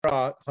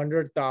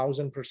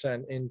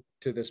100,000%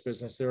 into this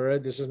business.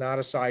 This is not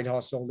a side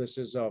hustle. This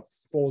is a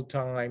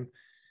full-time,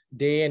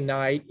 day and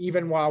night,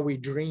 even while we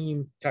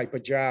dream type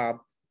of job.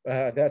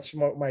 That's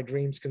what my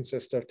dreams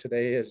consist of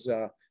today, is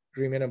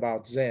dreaming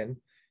about Zen.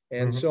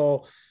 And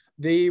so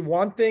the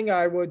one thing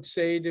I would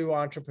say to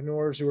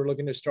entrepreneurs who are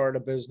looking to start a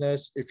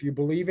business, if you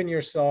believe in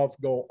yourself,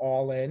 go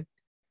all in,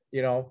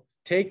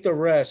 take the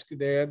risk.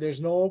 There's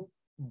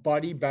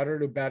nobody better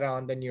to bet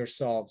on than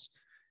yourselves.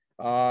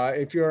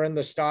 If you're in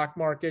the stock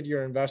market,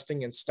 you're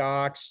investing in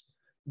stocks,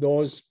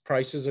 those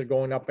prices are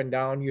going up and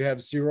down. You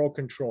have zero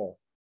control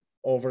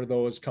over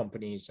those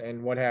companies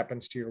and what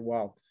happens to your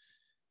wealth.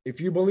 If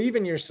you believe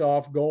in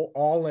yourself, go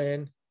all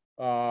in,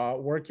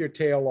 work your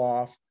tail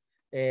off.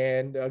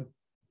 And, a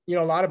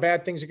lot of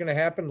bad things are going to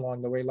happen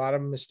along the way. A lot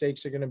of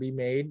mistakes are going to be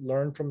made.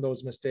 Learn from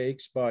those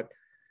mistakes, but,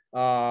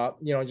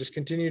 just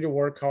continue to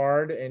work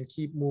hard and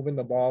keep moving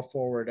the ball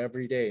forward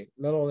every day.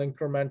 Little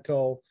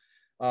incremental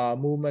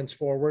movements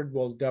forward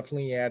will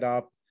definitely add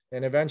up.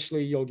 And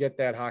eventually you'll get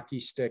that hockey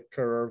stick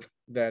curve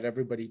that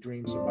everybody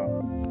dreams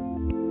about.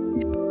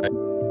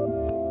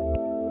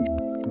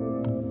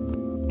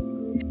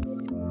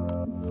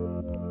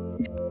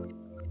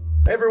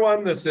 Hey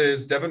everyone, this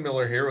is Devin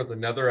Miller here with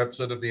another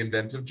episode of The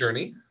Inventive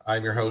Journey.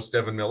 I'm your host,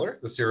 Devin Miller,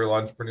 the serial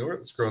entrepreneur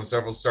that's grown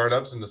several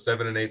startups into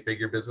 7- and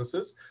 8-figure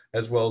businesses,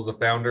 as well as the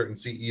founder and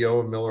CEO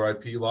of Miller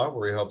IP Law,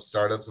 where he helps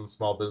startups and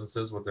small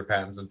businesses with their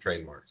patents and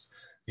trademarks.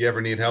 If you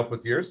ever need help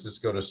with yours,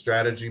 just go to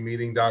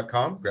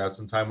strategymeeting.com, grab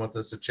some time with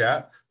us to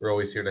chat. We're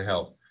always here to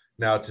help.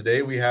 Now,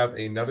 today we have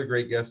another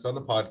great guest on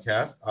the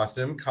podcast,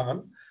 Asim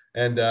Khan.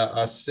 And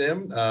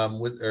Asim,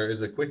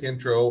 is a quick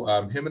intro.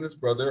 Him and his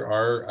brother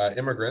are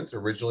immigrants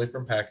originally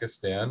from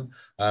Pakistan.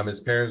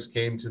 His parents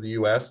came to the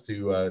U.S.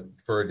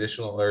 for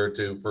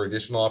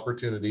additional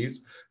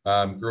opportunities.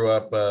 Grew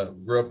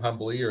up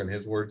humbly, or in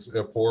his words,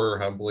 poor or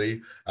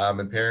humbly.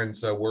 And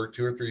parents worked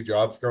 2 or 3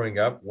 jobs growing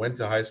up. Went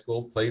to high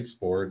school, played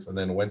sports, and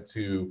then went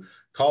to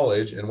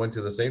college and went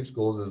to the same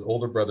schools as his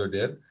older brother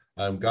did.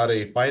 Got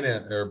a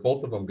finance, or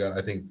both of them got,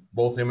 I think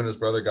both him and his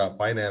brother got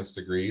finance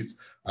degrees,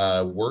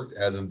 worked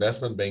as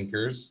investment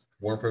bankers,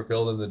 weren't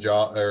fulfilled in the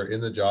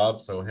job.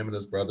 So him and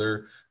his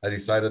brother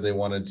decided they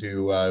wanted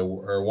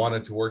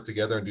to work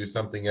together and do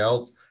something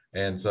else.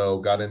 And so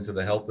got into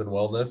the health and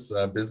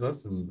wellness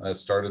business and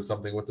started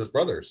something with his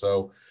brother.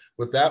 So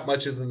with that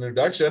much as an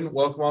introduction,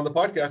 welcome on the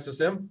podcast,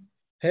 Asim.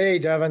 Hey,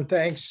 Devin,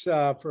 thanks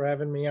for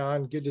having me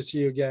on. Good to see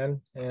you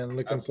again, and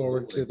looking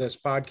forward to this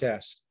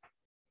podcast.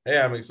 Hey,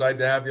 I'm excited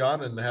to have you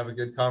on and have a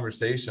good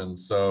conversation.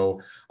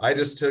 So I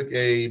just took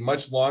a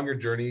much longer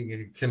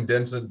journey,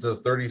 condensed it into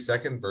a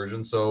 30-second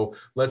version. So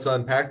let's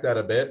unpack that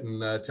a bit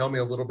and tell me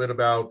a little bit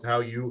about how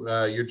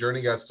your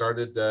journey got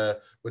started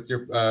with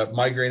your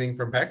migrating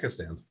from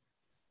Pakistan.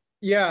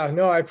 Yeah,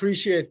 no, I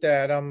appreciate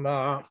that. I'm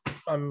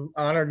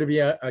honored to be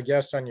a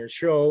guest on your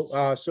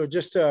show. So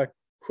just a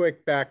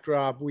quick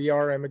backdrop. We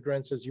are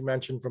immigrants, as you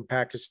mentioned, from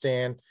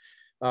Pakistan.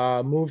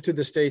 Moved to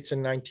the States in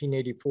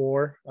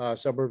 1984,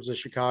 suburbs of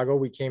Chicago.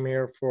 We came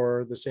here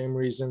for the same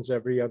reasons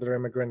every other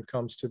immigrant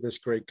comes to this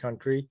great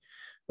country.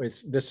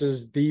 This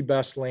is the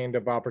best land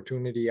of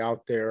opportunity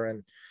out there,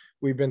 and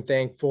we've been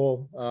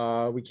thankful.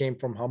 We came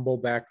from humble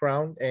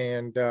background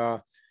and,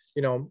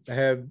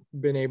 have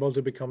been able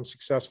to become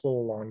successful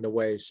along the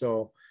way.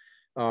 So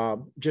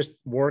just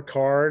work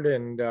hard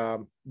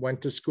and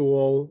went to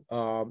school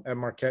at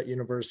Marquette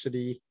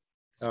University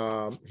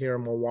here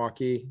in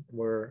Milwaukee.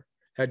 We're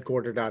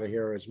headquartered out of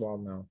here as well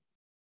now.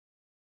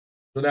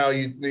 So now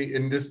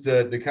just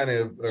to kind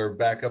of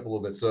back up a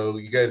little bit. So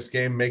you guys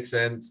makes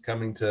sense,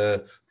 coming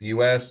to the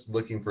U.S.,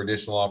 looking for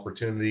additional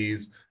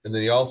opportunities. And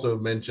then you also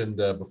mentioned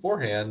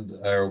beforehand,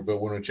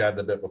 but when we chatted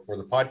a bit before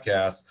the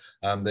podcast,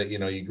 that,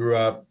 you grew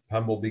up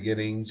humble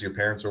beginnings. Your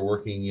parents were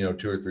working,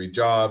 2 or 3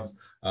 jobs,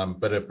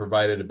 but it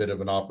provided a bit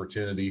of an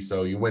opportunity.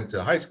 So you went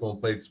to high school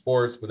and played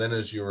sports, but then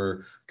as you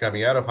were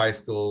coming out of high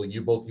school,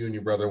 you and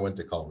your brother went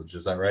to college.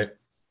 Is that right?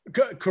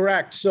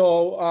 Correct.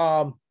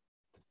 So,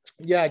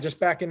 just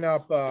backing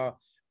up,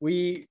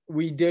 we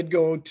did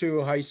go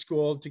to high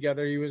school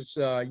together. He was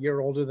a year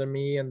older than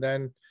me. And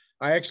then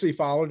I actually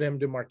followed him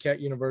to Marquette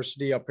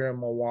University up here in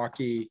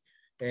Milwaukee,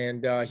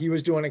 and he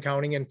was doing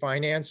accounting and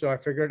finance. So I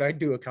figured I'd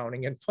do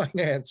accounting and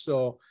finance.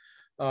 So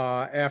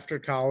after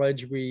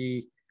college,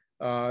 we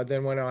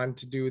then went on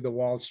to do the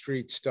Wall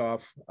Street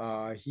stuff.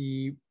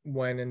 He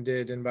went and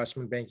did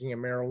investment banking at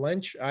Merrill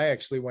Lynch. I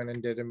actually went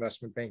and did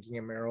investment banking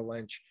at Merrill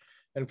Lynch.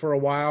 And for a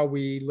while,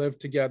 we lived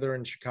together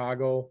in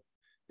Chicago.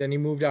 Then he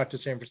moved out to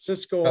San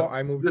Francisco.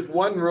 I moved. Just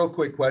one real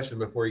quick question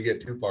before you get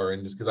too far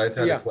in, just because I just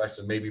had a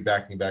question, maybe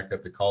backing back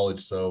up to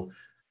college. So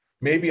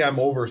maybe I'm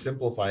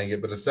oversimplifying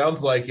it, but it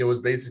sounds like it was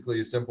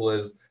basically as simple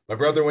as my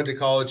brother went to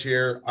college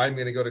here. I'm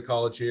going to go to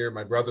college here.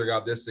 My brother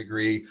got this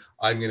degree.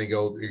 I'm going to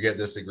go get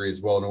this degree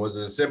as well. And it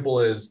wasn't as simple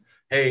as,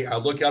 hey, I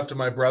look up to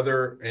my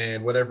brother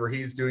and whatever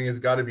he's doing has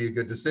got to be a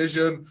good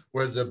decision.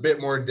 Was a bit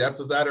more in depth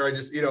of that, or I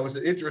just, it was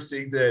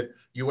interesting that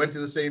you went to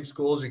the same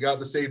schools, you got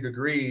the same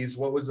degrees.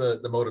 What was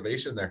the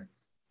motivation there?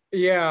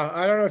 Yeah,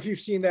 I don't know if you've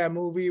seen that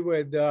movie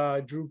with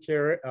Drew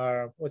Carey.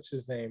 What's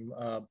his name?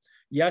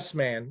 Yes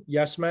Man.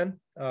 Yes Man.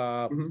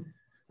 Mhm.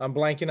 I'm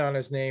blanking on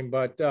his name,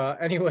 but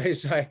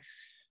anyways, I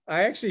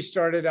actually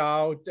started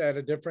out at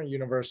a different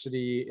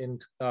university in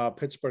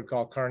Pittsburgh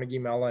called Carnegie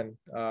Mellon,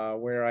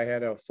 where I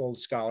had a full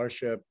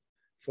scholarship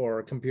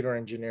for computer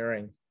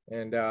engineering,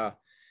 and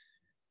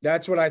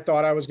that's what I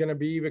thought I was going to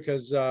be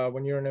because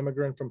when you're an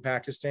immigrant from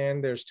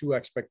Pakistan, there's two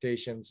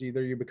expectations: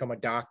 either you become a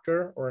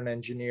doctor or an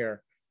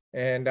engineer.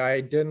 And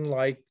I didn't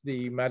like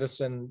the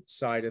medicine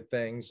side of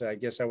things. I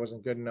guess I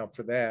wasn't good enough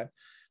for that,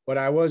 but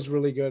I was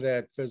really good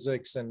at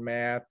physics and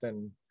math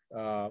and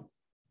uh,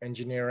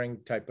 engineering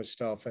type of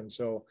stuff. And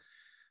so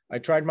I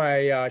tried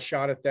my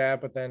shot at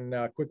that, but then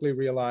quickly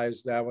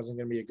realized that wasn't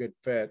going to be a good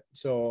fit.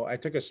 So I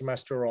took a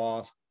semester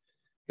off.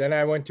 Then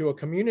I went to a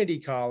community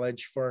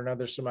college for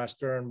another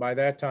semester. And by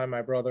that time,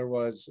 my brother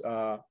was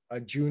a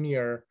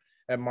junior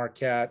at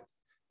Marquette,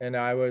 and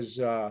I was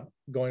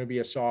going to be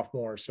a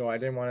sophomore. So I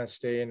didn't want to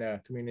stay in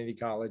a community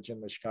college in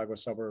the Chicago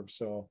suburbs.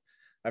 So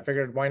I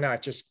figured, why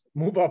not just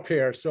move up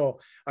here? So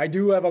I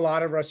do have a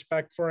lot of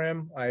respect for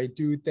him. I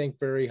do think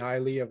very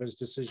highly of his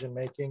decision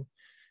making.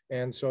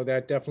 And so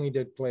that definitely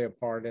did play a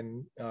part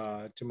in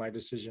to my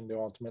decision to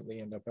ultimately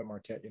end up at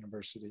Marquette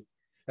University.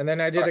 And then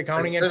I did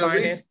accounting and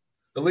finance.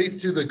 At least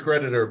to the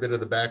credit or a bit of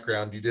the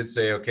background, you did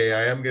say, okay,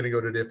 I am going to go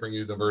to a different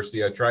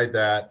university. I tried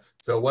that.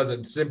 So it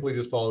wasn't simply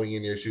just following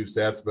in your shoe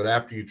steps, but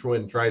after you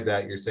tried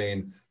that, you're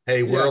saying,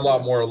 hey, we're a Yeah,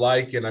 lot more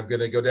alike, and I'm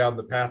going to go down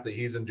the path that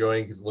he's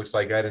enjoying because it looks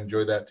like I'd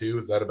enjoy that too.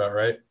 Is that about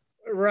right?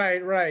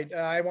 right, right.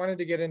 I wanted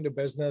to get into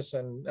business,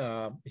 and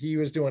he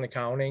was doing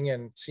accounting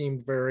and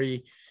seemed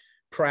very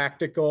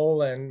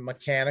practical and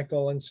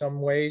mechanical in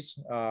some ways.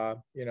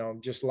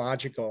 Just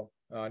logical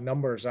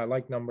numbers. I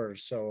like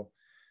numbers, so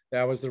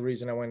that was the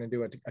reason I went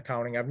into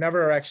accounting. I've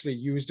never actually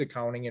used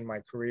accounting in my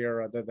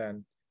career, other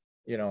than,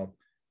 you know,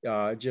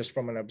 just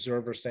from an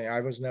observer standpoint.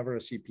 I was never a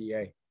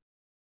CPA.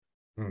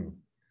 Hmm.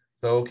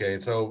 So okay,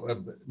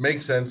 so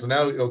makes sense. So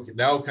now, okay,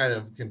 now kind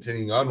of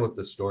continuing on with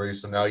the story.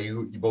 So now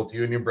you both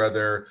you and your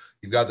brother,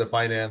 you've got the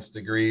finance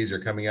degrees. You're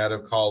coming out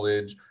of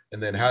college,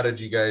 and then how did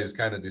you guys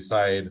kind of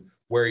decide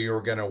where you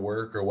were going to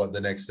work or what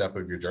the next step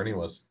of your journey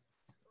was?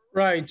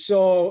 Right.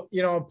 So,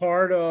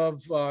 part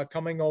of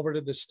coming over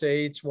to the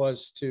States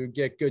was to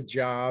get good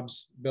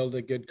jobs, build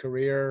a good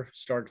career,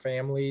 start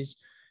families.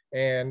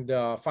 And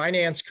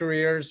finance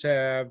careers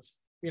have,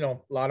 a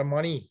lot of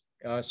money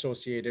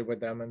associated with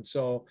them. And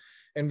so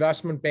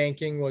investment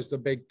banking was the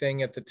big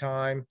thing at the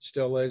time,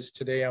 still is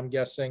today, I'm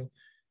guessing.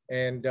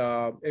 And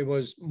it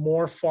was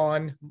more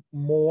fun,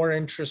 more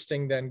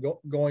interesting than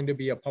going to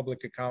be a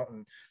public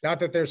accountant. Not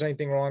that there's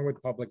anything wrong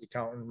with public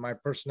accountant. My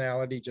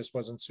personality just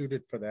wasn't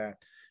suited for that.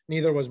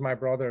 Neither was my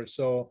brother.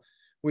 So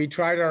we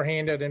tried our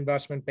hand at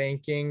investment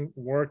banking,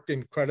 worked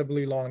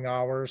incredibly long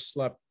hours,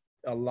 slept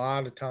a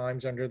lot of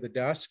times under the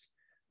desk,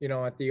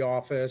 at the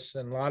office,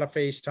 and a lot of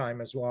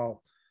FaceTime as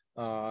well,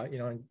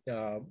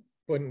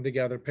 putting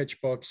together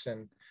pitch books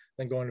and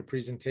then going to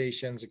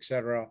presentations,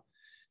 etc.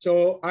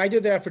 So I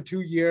did that for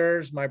 2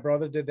 years. My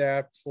brother did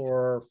that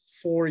for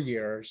 4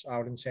 years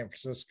out in San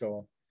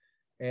Francisco.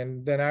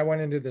 And then I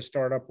went into the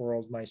startup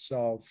world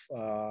myself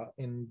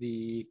in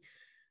the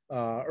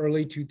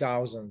early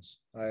 2000s.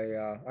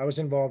 I was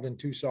involved in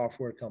two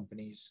software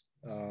companies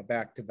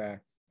back to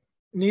back.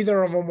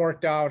 Neither of them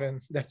worked out,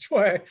 and that's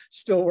why I'm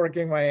still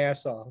working my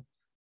ass off.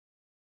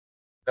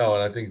 No,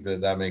 and I think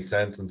that that makes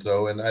sense. And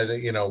so, and I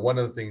think, one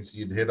of the things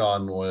you'd hit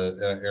on was,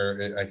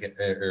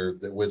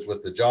 that was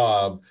with the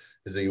job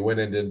is that you went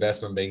into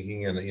investment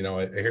banking. And, I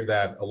hear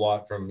that a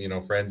lot from,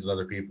 friends and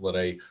other people that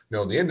I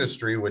know in the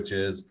industry, which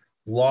is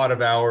a lot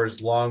of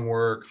hours, long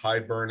work, high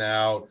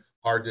burnout,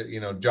 hard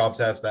to, job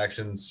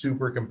satisfaction,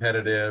 super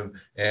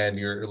competitive. And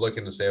you're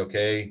looking to say,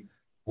 okay,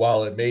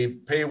 while it may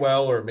pay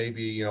well or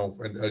maybe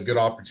a good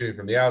opportunity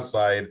from the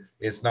outside,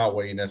 it's not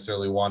what you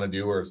necessarily want to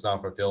do, or it's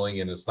not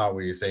fulfilling, and it's not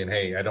where you're saying,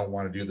 hey, I don't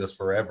want to do this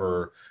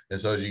forever. And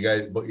so as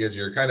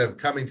you're kind of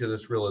coming to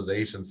this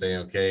realization, saying,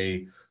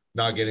 okay,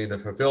 not getting the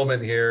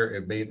fulfillment here,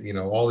 it made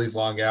all these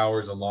long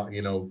hours and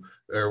long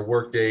or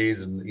work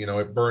days, and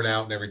it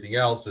burnout and everything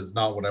else is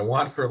not what I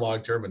want for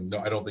long term, and no,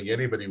 I don't think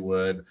anybody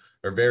would,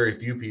 or very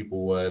few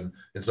people would.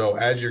 And so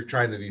as you're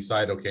trying to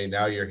decide, okay,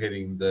 now you're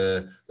hitting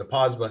the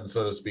pause button,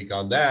 so to speak,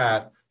 on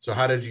that. So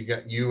how did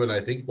you and I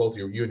think both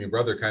you and your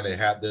brother kind of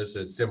had this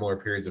at similar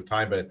periods of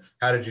time, but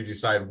how did you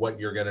decide what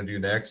you're going to do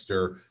next,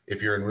 or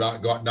if you're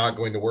not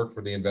going to work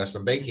for the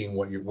investment banking,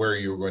 where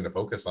you were going to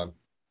focus on?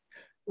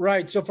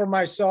 Right. So for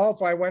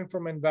myself, I went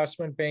from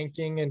investment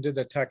banking into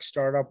the tech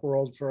startup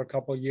world for a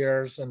couple of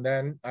years, and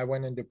then I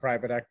went into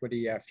private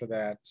equity after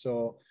that.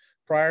 So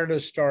prior to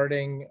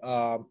starting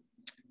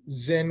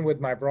Zinn with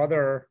my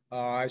brother,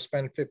 I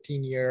spent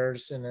 15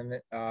 years in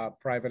a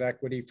private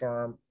equity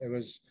firm. It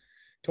was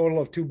a total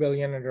of 2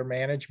 billion under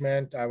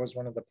management. I was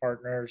one of the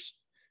partners.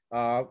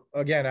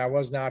 Again, I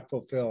was not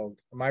fulfilled.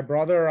 My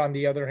brother, on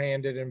the other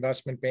hand, did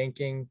investment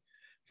banking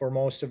for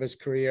most of his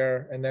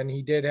career. And then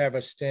he did have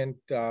a stint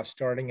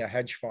starting a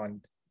hedge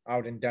fund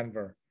out in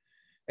Denver.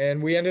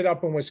 And we ended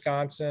up in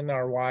Wisconsin.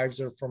 Our wives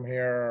are from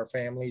here. Our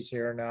family's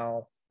here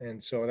now.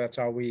 And so that's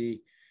how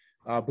we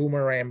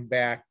boomerang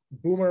back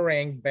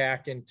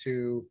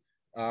into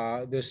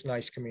this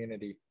nice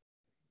community.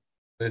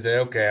 They say,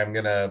 okay, I'm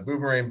gonna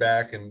boomerang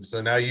back, and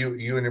so now you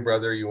and your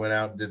brother, you went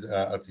out and did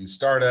a few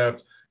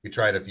startups. You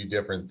tried a few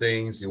different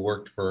things. You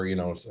worked for,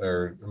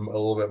 or a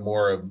little bit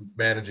more of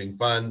managing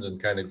funds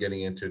and kind of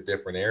getting into a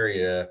different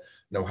area.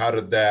 How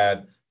did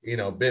that,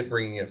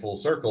 bringing it full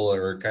circle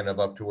or kind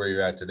of up to where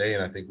you're at today?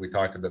 And I think we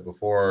talked a bit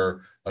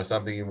before,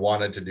 something you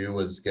wanted to do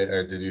was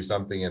to do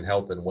something in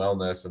health and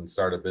wellness and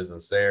start a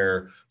business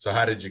there. So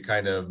how did you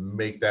kind of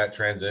make that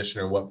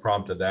transition, or what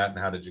prompted that, and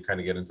how did you kind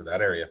of get into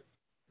that area?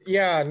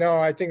 Yeah, no,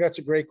 I think that's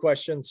a great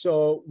question.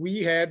 So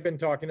we had been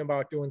talking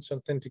about doing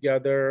something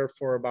together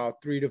for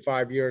about 3 to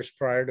 5 years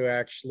prior to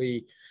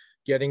actually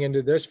getting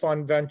into this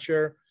fund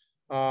venture.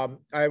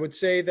 I would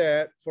say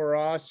that for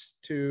us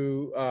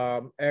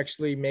to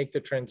actually make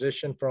the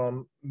transition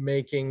from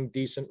making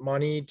decent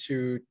money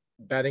to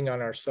betting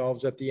on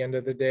ourselves at the end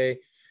of the day,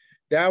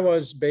 that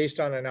was based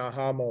on an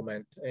aha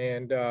moment.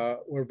 And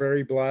we're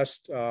very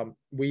blessed.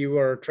 We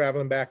were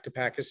traveling back to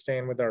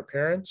Pakistan with our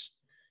parents.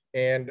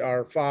 And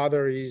our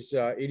father, he's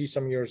 80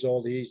 some years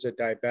old. He's a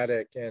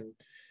diabetic. And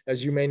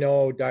as you may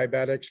know,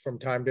 diabetics from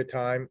time to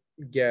time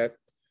get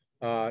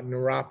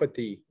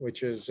neuropathy,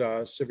 which is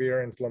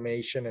severe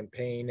inflammation and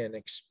pain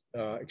in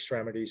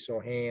extremities. So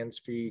hands,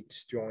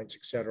 feet, joints,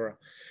 etc.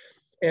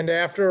 And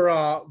after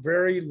a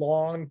very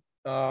long,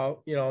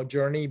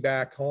 journey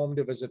back home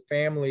to visit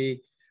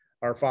family,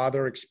 our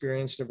father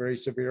experienced a very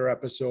severe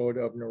episode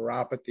of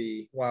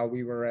neuropathy while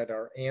we were at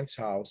our aunt's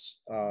house.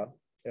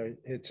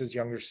 It's his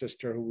younger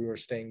sister who we were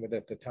staying with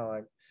at the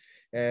time.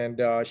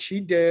 And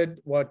she did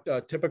what a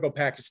typical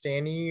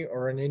Pakistani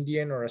or an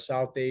Indian or a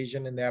South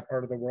Asian in that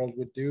part of the world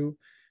would do,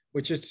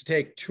 which is to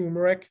take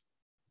turmeric,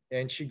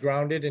 and she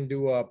ground it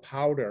into a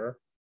powder,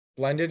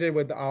 blended it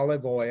with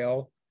olive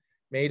oil,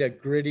 made a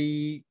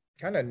gritty,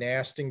 kind of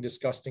nasty,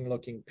 disgusting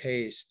looking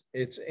paste.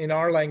 It's in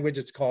our language,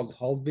 it's called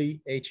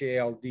haldi,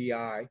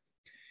 Haldi.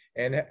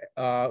 And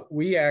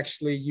we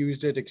actually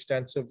used it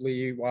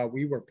extensively while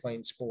we were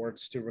playing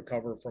sports to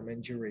recover from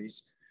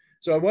injuries.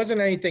 So it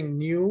wasn't anything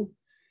new.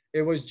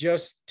 It was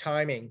just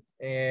timing.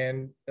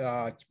 And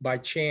by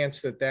chance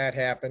that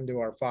happened to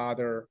our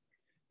father.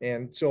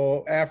 And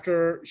so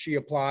after she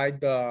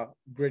applied the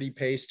gritty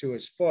paste to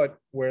his foot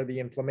where the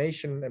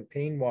inflammation and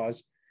pain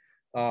was,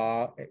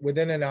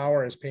 within an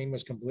hour, his pain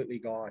was completely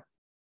gone.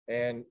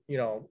 And,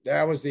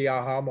 that was the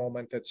aha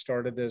moment that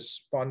started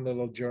this fun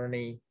little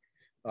journey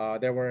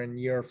that we're in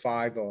year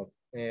 5 of.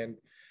 And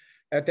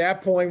at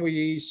that point,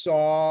 we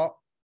saw,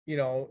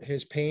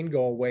 his pain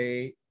go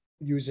away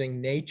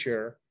using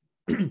nature.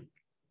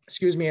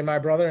 Excuse me. And my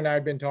brother and I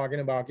had been talking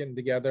about getting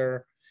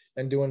together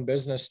and doing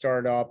business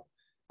startup,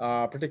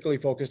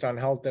 particularly focused on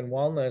health and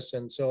wellness.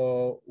 And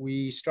so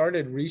we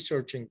started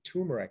researching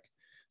turmeric.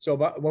 So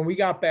when we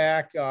got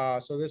back,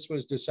 so this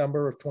was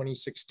December of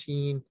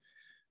 2016,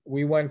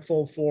 we went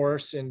full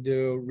force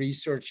into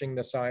researching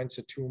the science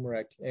of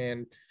turmeric.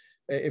 And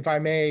if I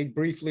may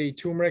briefly,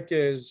 turmeric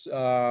is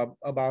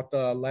about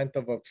the length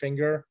of a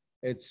finger.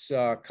 It's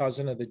a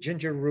cousin of the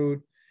ginger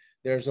root.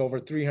 There's over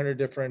 300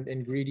 different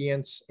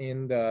ingredients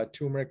in the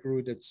turmeric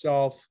root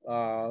itself,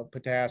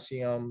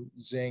 potassium,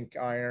 zinc,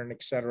 iron,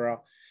 etc.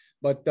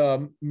 But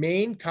the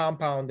main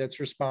compound that's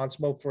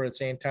responsible for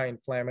its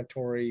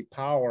anti-inflammatory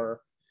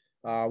power,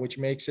 which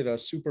makes it a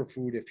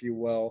superfood, if you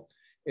will,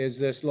 is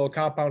this little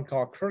compound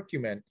called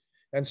curcumin.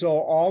 And so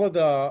all of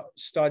the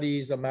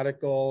studies, the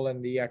medical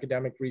and the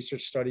academic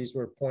research studies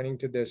were pointing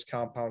to this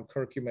compound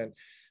curcumin.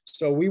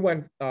 So we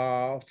went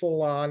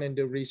full on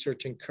into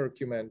researching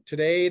curcumin.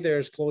 Today,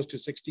 there's close to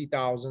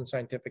 60,000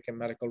 scientific and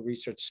medical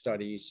research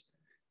studies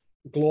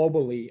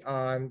globally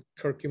on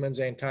curcumin's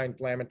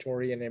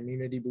anti-inflammatory and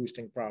immunity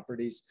boosting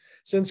properties.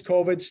 Since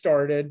COVID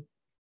started,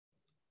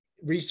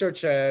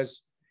 research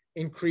has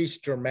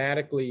increased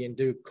dramatically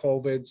into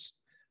COVID's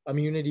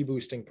immunity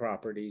boosting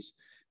properties.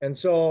 And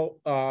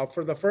so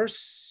for the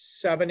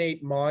first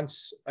 7-8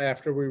 months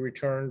after we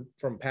returned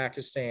from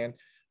Pakistan,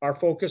 our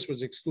focus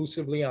was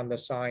exclusively on the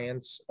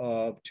science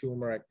of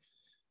turmeric.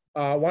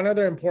 One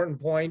other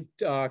important point,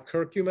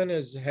 curcumin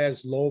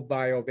has low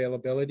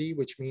bioavailability,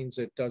 which means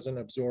it doesn't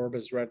absorb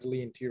as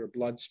readily into your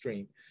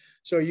bloodstream.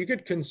 So you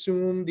could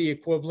consume the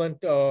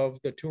equivalent of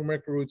the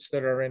turmeric roots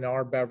that are in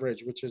our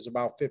beverage, which is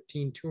about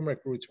 15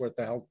 turmeric roots worth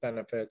of health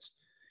benefits,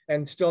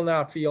 and still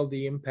not feel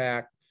the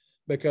impact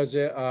because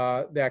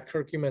that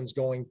curcumin's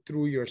going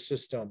through your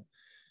system.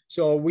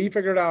 So we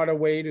figured out a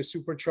way to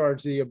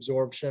supercharge the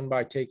absorption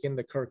by taking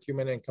the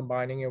curcumin and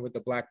combining it with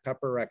the black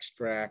pepper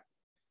extract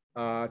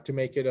to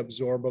make it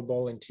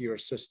absorbable into your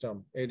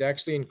system. It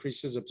actually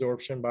increases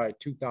absorption by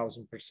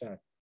 2,000%.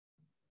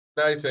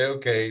 Now you say,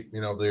 okay,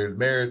 there's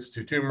merits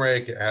to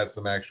turmeric. It has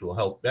some actual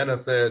health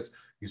benefits.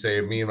 You say,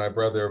 me and my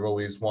brother have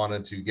always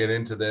wanted to get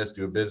into this,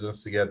 do a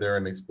business together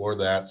and explore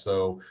that.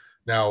 So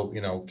Now,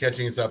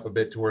 catching us up a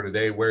bit to where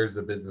today, where's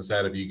the business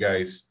at? Have you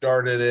guys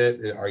started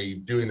it? Are you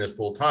doing this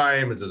full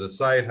time? Is it a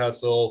side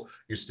hustle?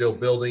 You're still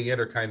building it,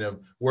 or kind of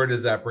where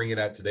does that bring it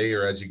at today?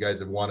 Or as you guys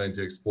have wanted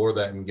to explore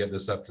that and get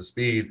this up to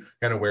speed,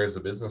 kind of where's the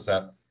business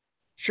at?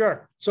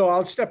 Sure. So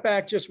I'll step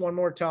back just one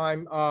more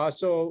time.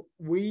 So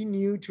we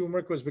knew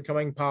turmeric was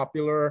becoming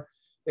popular.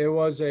 It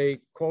was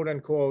a quote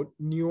unquote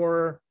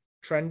newer,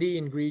 trendy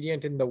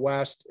ingredient in the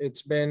West.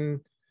 It's been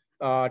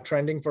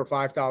trending for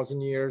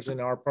 5,000 years in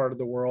our part of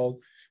the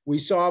world. We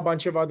saw a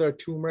bunch of other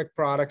turmeric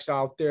products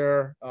out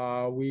there.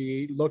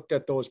 We looked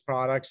at those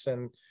products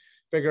and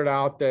figured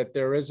out that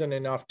there isn't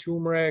enough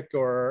turmeric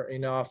or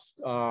enough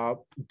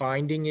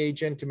binding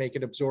agent to make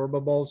it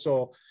absorbable.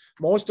 So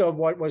most of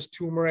what was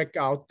turmeric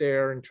out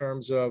there in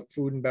terms of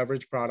food and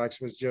beverage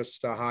products was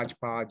just a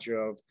hodgepodge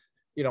of,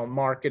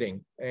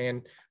 marketing.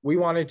 And we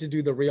wanted to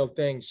do the real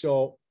thing.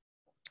 So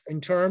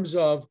in terms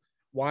of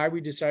why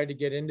we decided to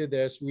get into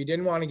this, we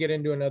didn't want to get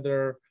into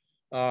another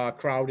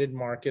crowded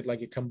market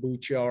like a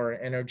kombucha or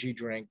energy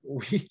drink.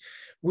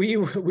 We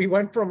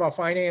went from a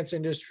finance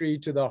industry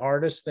to the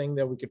hardest thing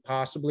that we could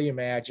possibly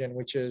imagine,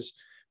 which is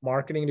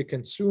marketing to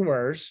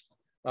consumers.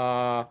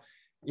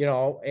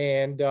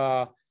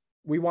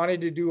 We wanted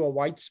to do a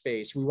white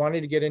space. We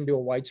wanted to get into a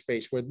white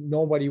space where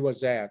nobody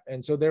was at,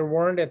 and so there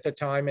weren't at the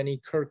time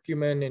any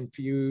curcumin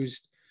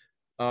infused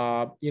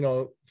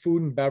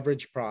food and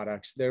beverage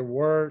products. There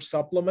were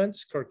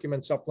supplements.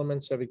 Curcumin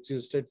supplements have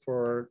existed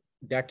for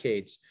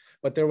decades,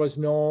 but there was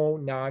no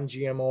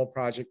non-GMO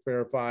project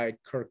verified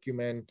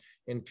curcumin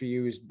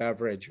infused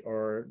beverage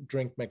or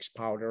drink mix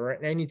powder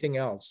or anything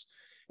else.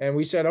 And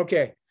we said,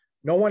 okay,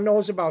 no one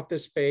knows about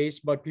this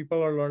space, but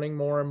people are learning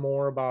more and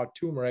more about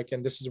turmeric,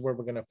 and this is where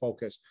we're going to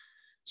focus.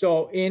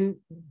 So in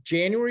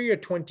January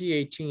of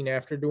 2018,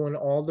 after doing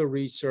all the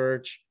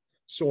research,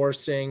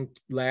 sourcing,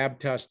 lab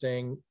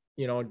testing,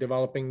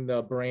 developing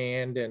the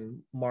brand and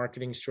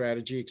marketing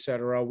strategy, et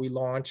cetera, we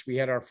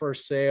had our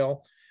first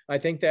sale. I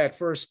think that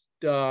first,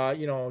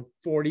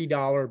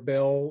 $40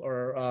 bill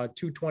or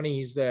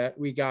 220s that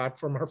we got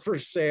from our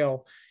first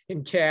sale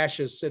in cash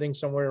is sitting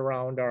somewhere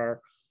around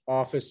our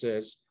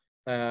offices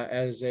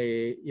as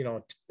a,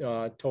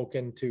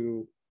 token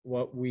to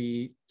what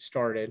we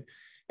started.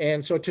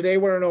 And so today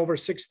we're in over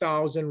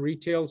 6,000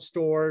 retail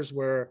stores.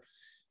 We're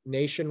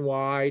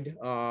nationwide.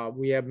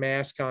 We have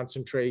mass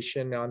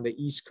concentration on the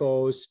East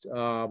Coast,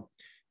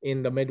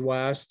 in the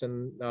Midwest,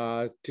 and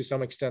to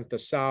some extent the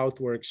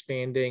South. We're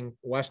expanding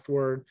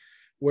westward.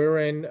 We're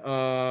in,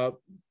 a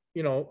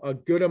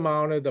good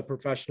amount of the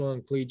professional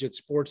and collegiate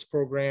sports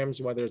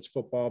programs, whether it's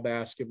football,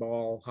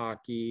 basketball,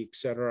 hockey, et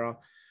cetera.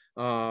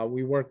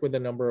 We work with a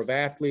number of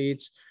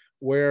athletes.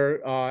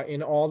 We're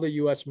in all the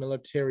U.S.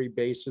 military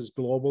bases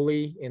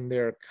globally in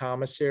their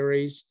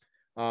commissaries.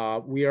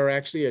 We are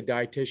actually a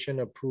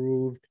dietitian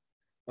approved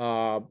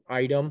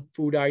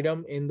food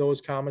item in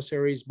those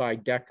commissaries by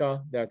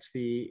DECA. That's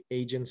the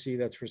agency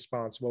that's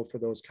responsible for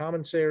those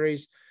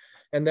commissaries.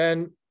 And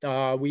then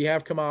we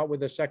have come out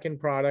with a second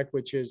product,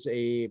 which is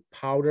a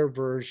powder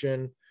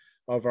version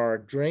of our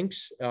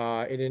drinks.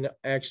 It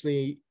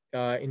actually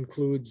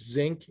includes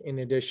zinc in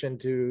addition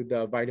to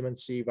the vitamin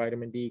C,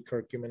 vitamin D,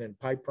 curcumin, and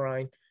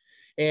piperine.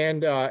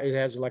 And it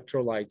has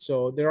electrolytes.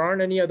 So there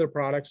aren't any other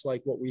products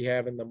like what we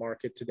have in the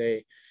market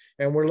today.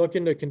 And we're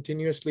looking to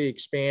continuously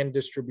expand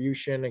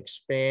distribution,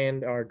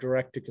 expand our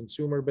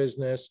direct-to-consumer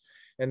business.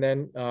 And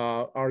then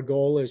our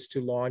goal is to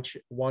launch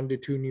 1 to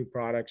 2 new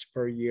products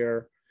per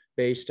year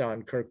based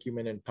on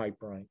curcumin and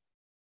piperine.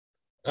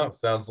 Oh,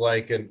 sounds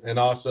like an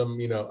awesome,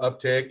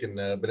 uptick, and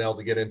been able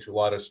to get into a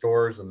lot of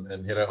stores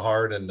and hit it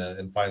hard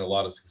and find a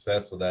lot of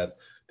success. So that's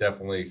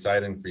definitely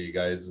exciting for you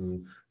guys.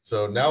 And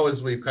so now,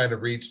 as we've kind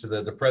of reached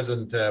the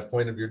present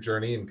point of your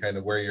journey and kind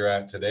of where you're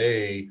at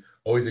today,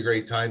 always a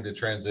great time to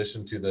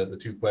transition to the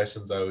 2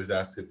 questions I always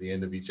ask at the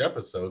end of each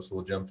episode. So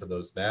we'll jump to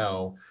those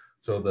now.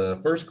 So the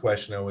first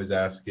question I always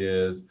ask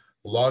is,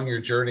 along your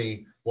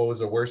journey, what was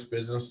the worst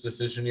business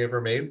decision you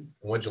ever made? And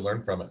what'd you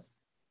learn from it?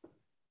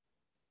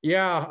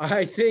 Yeah,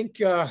 I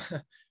think, I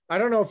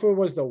don't know if it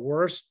was the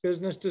worst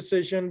business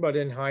decision, but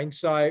in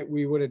hindsight,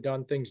 we would have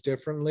done things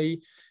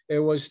differently. It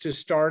was to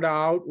start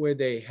out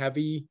with a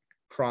heavy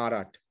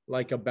product,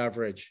 like a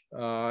beverage.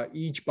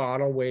 Each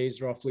bottle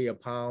weighs roughly a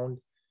pound.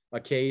 A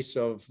case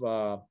of,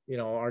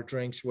 our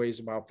drinks weighs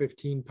about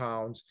 15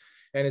 pounds.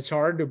 And it's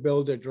hard to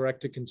build a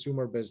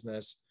direct-to-consumer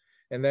business.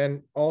 And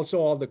then also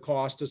all the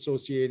cost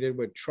associated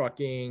with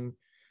trucking,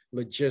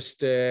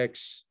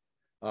 logistics,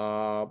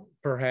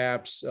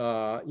 perhaps,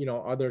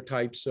 other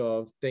types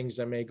of things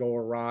that may go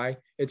awry.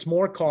 It's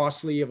more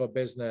costly of a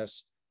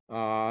business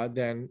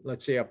than,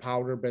 let's say, a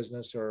powder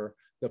business or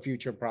the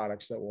future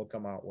products that we'll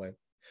come out with.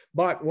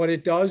 But what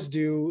it does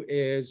do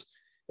is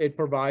it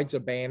provides a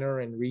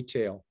banner in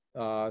retail.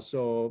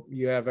 So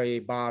you have a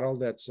bottle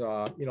that's,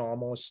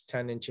 almost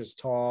 10 inches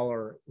tall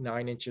or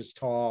 9 inches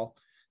tall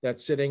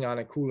that's sitting on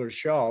a cooler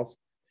shelf,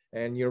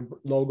 and your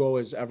logo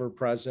is ever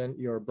present.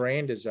 Your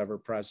brand is ever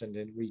present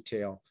in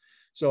retail.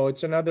 So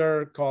it's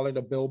another, call it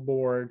a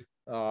billboard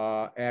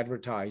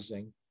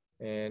advertising.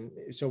 And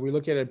so we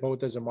look at it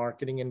both as a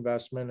marketing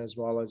investment as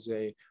well as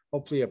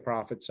hopefully a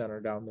profit center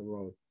down the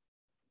road.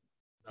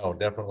 Oh,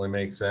 definitely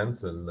makes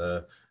sense. And,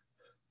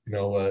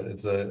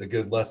 it's a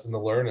good lesson to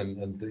learn.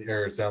 And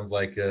here it sounds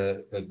like a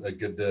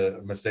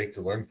good mistake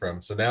to learn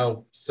from. So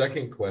now,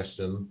 second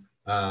question,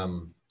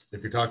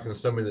 if you're talking to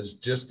somebody that's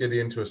just getting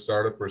into a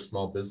startup or a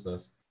small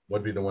business,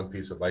 what'd be the one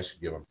piece of advice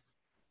you'd give them?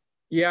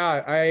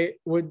 Yeah, I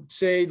would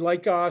say,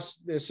 like us,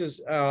 this is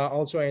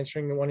also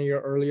answering one of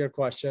your earlier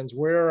questions.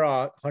 We're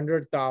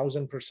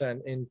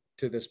 100,000%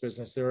 into this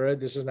business.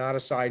 This is not a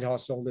side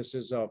hustle. This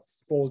is a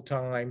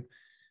full-time,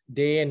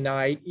 day and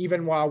night,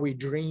 even while we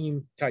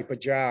dream type of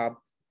job.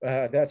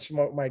 That's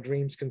what my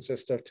dreams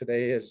consist of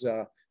today, is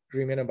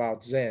dreaming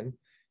about Zen.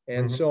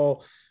 And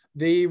so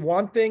the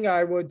one thing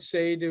I would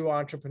say to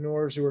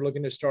entrepreneurs who are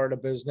looking to start a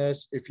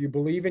business, if you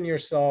believe in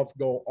yourself,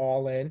 go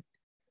all in,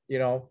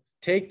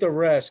 take the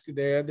risk.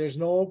 There's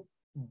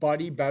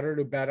nobody better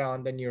to bet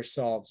on than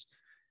yourselves.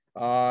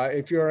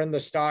 If you're in the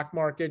stock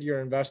market,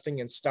 you're investing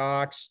in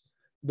stocks,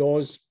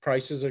 those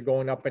prices are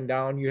going up and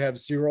down. You have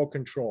zero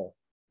control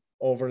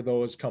over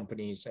those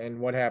companies and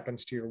what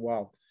happens to your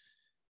wealth.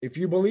 If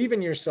you believe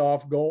in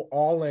yourself, go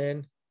all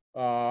in,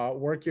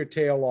 work your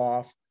tail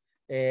off.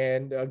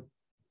 And, a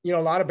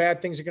lot of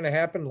bad things are going to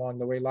happen along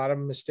the way. A lot of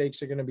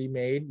mistakes are going to be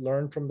made.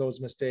 Learn from those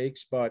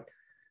mistakes, but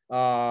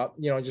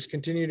just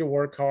continue to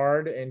work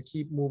hard and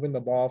keep moving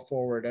the ball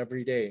forward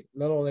every day.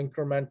 Little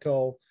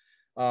incremental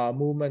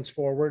movements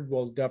forward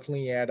will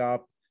definitely add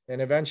up.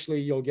 And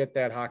eventually you'll get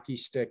that hockey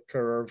stick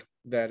curve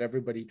that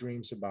everybody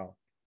dreams about.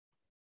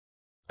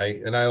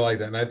 I like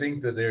that. And I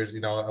think that there's,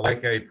 I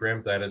like how you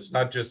preempt that. It's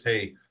not just,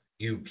 hey,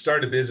 you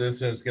start a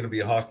business and it's going to be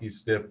a hockey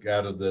stick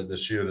out of the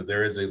shoe. That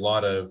there is a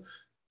lot of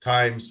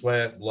time,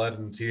 sweat, blood,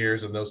 and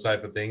tears, and those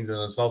type of things. And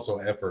it's also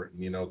effort.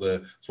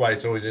 That's why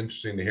it's always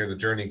interesting to hear the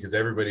journey, because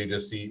everybody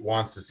just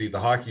wants to see the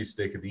hockey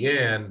stick at the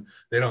end.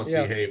 They don't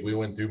see, hey, we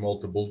went through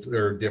multiple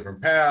or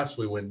different paths.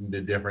 We went and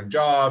did different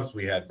jobs.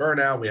 We had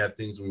burnout. We had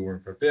things we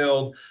weren't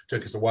fulfilled.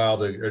 Took us a while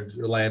to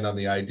land on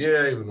the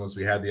idea. Even once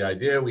we had the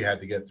idea, we had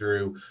to get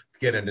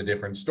into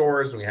different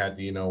stores, and we had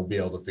to, be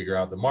able to figure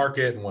out the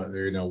market and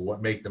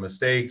what make the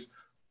mistakes.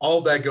 All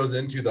of that goes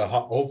into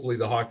hopefully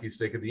the hockey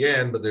stick at the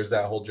end, but there's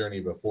that whole journey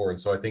before. And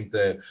so I think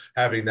that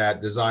having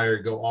that desire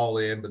to go all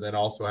in, but then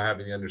also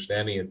having the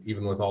understanding, and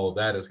even with all of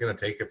that, it's going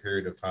to take a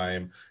period of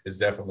time, is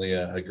definitely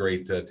a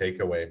great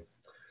takeaway.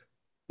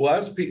 Well,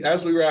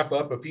 as we wrap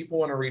up, if people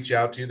want to reach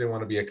out to you, they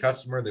want to be a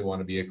customer, they want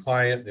to be a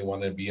client, they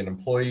want to be an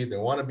employee, they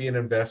want to be an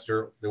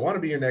investor, they want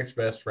to be your next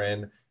best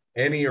friend,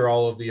 any or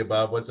all of the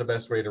above, what's the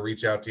best way to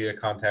reach out to you,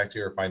 contact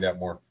you, or find out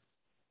more?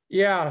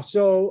 Yeah.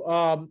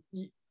 So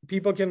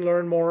people can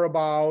learn more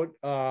about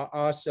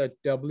us at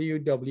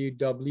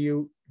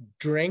www.drink,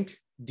 DRINK,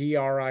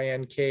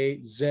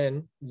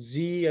 Zen,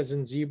 Z as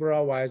in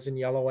zebra, Y as in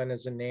yellow, N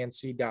as in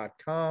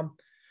Nancy.com.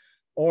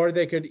 Or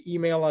they could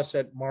email us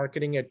at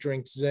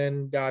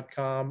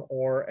marketing@drinkzen.com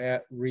or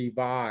at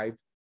revive,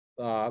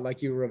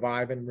 like you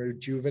revive and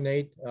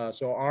rejuvenate.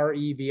 So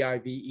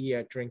REVIVE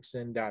at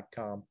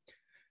drinkzen.com.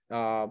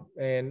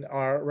 And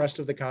our rest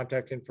of the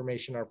contact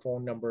information, our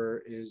phone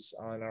number, is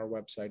on our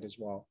website as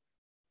well.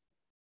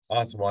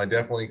 Awesome. Well, I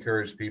definitely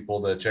encourage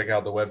people to check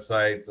out the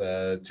website,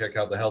 check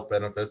out the health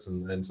benefits,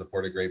 and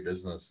support a great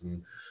business.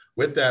 And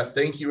with that,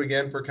 thank you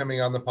again for coming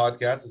on the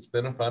podcast. It's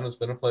been it's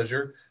been a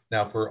pleasure.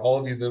 Now, for all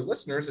of you, the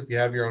listeners, if you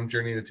have your own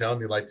journey to tell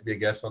and you'd like to be a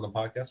guest on the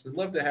podcast, we'd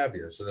love to have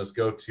you. So just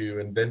go to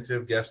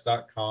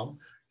inventiveguest.com,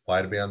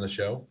 apply to be on the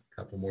show.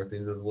 A couple more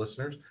things as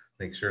listeners.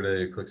 Make sure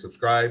to click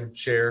subscribe,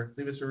 share,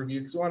 leave us a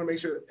review, because we want to make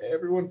sure that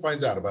everyone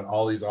finds out about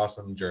all these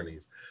awesome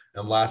journeys.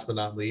 And last but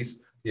not least,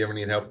 if you ever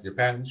need help with your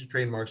patents, your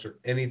trademarks, or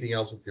anything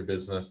else with your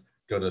business,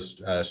 go to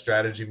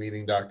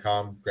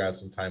strategymeeting.com, grab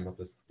some time with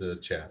us to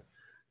chat.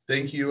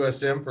 Thank you,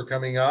 Asim, for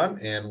coming on,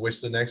 and wish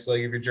the next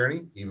leg of your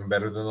journey even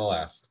better than the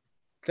last.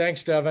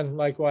 Thanks, Devin.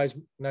 Likewise,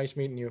 nice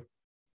meeting you.